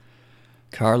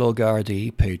Carlow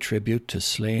Gardaí pay tribute to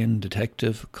slain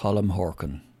detective Colm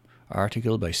Horkin.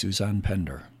 Article by Suzanne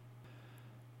Pender.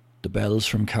 The bells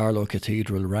from Carlow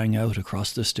Cathedral rang out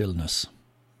across the stillness,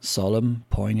 solemn,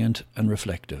 poignant and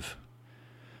reflective.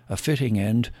 A fitting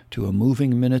end to a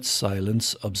moving minute's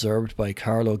silence observed by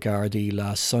Carlow Gardaí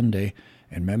last Sunday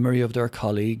in memory of their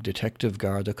colleague Detective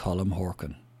Garda Colm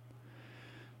Horkin.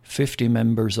 50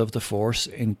 members of the force,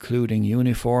 including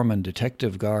uniform and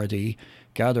detective Gardaí,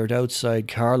 gathered outside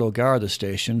Carlow Garda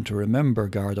station to remember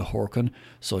Garda Horkin,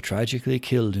 so tragically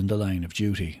killed in the line of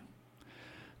duty.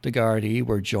 The Gardaí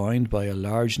were joined by a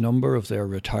large number of their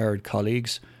retired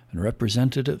colleagues and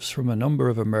representatives from a number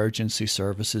of emergency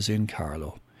services in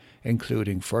Carlow,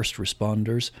 including first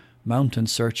responders, Mountain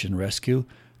Search and Rescue,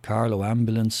 Carlow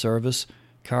Ambulance Service,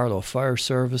 Carlow Fire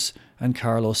Service and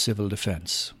Carlow Civil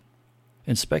Defence.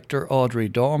 Inspector Audrey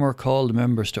Dormer called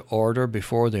members to order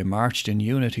before they marched in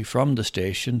unity from the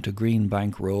station to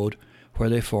Greenbank Road, where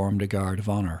they formed a guard of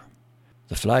honour.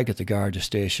 The flag at the Garda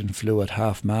station flew at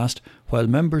half-mast, while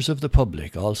members of the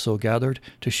public also gathered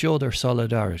to show their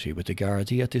solidarity with the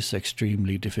Gardaí at this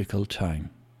extremely difficult time.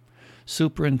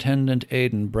 Superintendent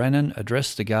Aidan Brennan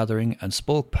addressed the gathering and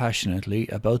spoke passionately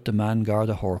about the man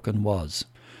Garda Horkin was,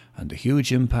 and the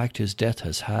huge impact his death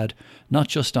has had, not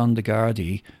just on the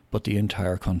Gardaí, but the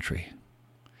entire country.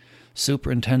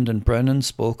 Superintendent Brennan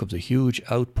spoke of the huge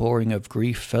outpouring of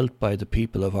grief felt by the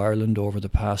people of Ireland over the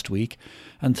past week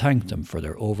and thanked them for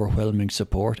their overwhelming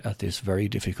support at this very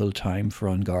difficult time for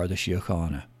An Garda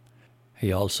Síochána.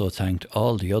 He also thanked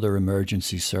all the other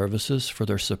emergency services for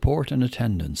their support and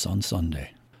attendance on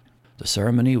Sunday. The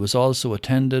ceremony was also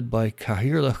attended by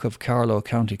Cathaoirleach of Carlow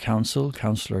County Council,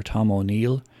 Councillor Tom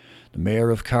O'Neill, the Mayor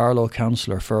of Carlow,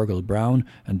 Councillor Fergal Brown,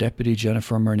 and Deputy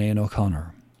Jennifer Murnane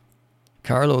O'Connor.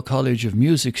 Carlow College of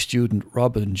Music student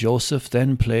Robin Joseph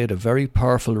then played a very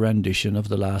powerful rendition of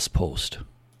The Last Post.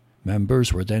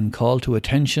 Members were then called to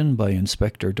attention by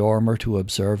Inspector Dormer to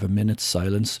observe a minute's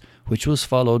silence, which was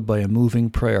followed by a moving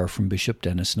prayer from Bishop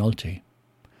Dennis Nulty.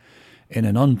 In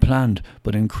an unplanned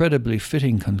but incredibly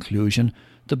fitting conclusion,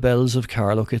 the bells of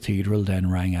Carlow Cathedral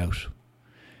then rang out.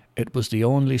 It was the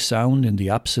only sound in the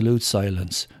absolute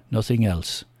silence, nothing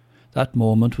else. That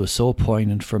moment was so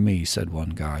poignant for me, said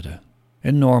one Garda.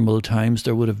 In normal times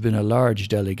there would have been a large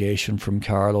delegation from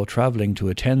Carlow travelling to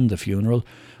attend the funeral,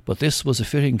 but this was a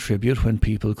fitting tribute when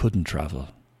people couldn't travel.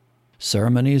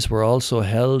 Ceremonies were also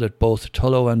held at both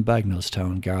Tullow and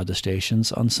Bagnallstown Garda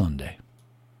stations on Sunday.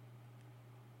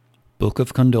 Book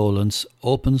of Condolence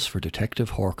opens for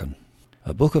Detective Horkin.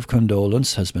 A book of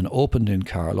condolence has been opened in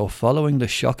Carlow following the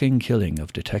shocking killing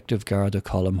of Detective Garda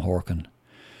Colm Horkin.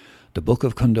 The Book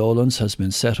of Condolence has been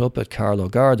set up at Carlow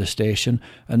Garda Station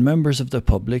and members of the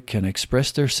public can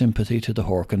express their sympathy to the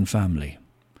Horkin family.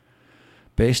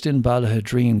 Based in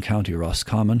Ballahadreen, County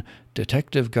Roscommon,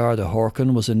 Detective Garda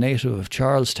Horkin was a native of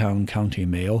Charlestown, County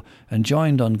Mayo and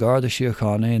joined An Garda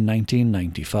Síochána in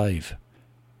 1995.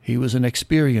 He was an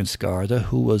experienced Garda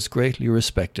who was greatly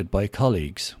respected by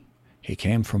colleagues. He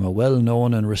came from a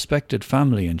well-known and respected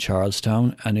family in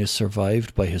Charlestown and is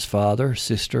survived by his father,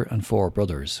 sister and 4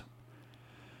 brothers.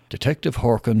 Detective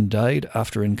Horkin died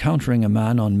after encountering a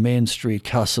man on Main Street,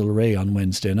 Castlereagh on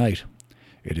Wednesday night.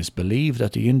 It is believed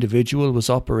that the individual was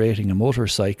operating a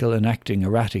motorcycle and acting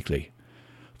erratically.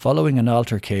 Following an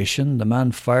altercation, the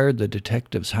man fired the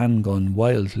detective's handgun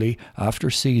wildly after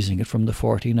seizing it from the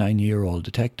 49-year-old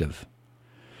detective.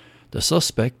 The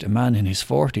suspect, a man in his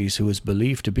 40s who is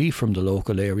believed to be from the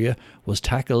local area, was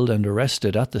tackled and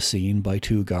arrested at the scene by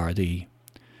 2 Gardaí.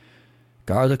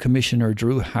 Garda Commissioner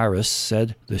Drew Harris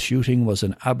said the shooting was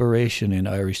an aberration in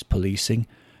Irish policing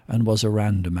and was a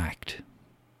random act.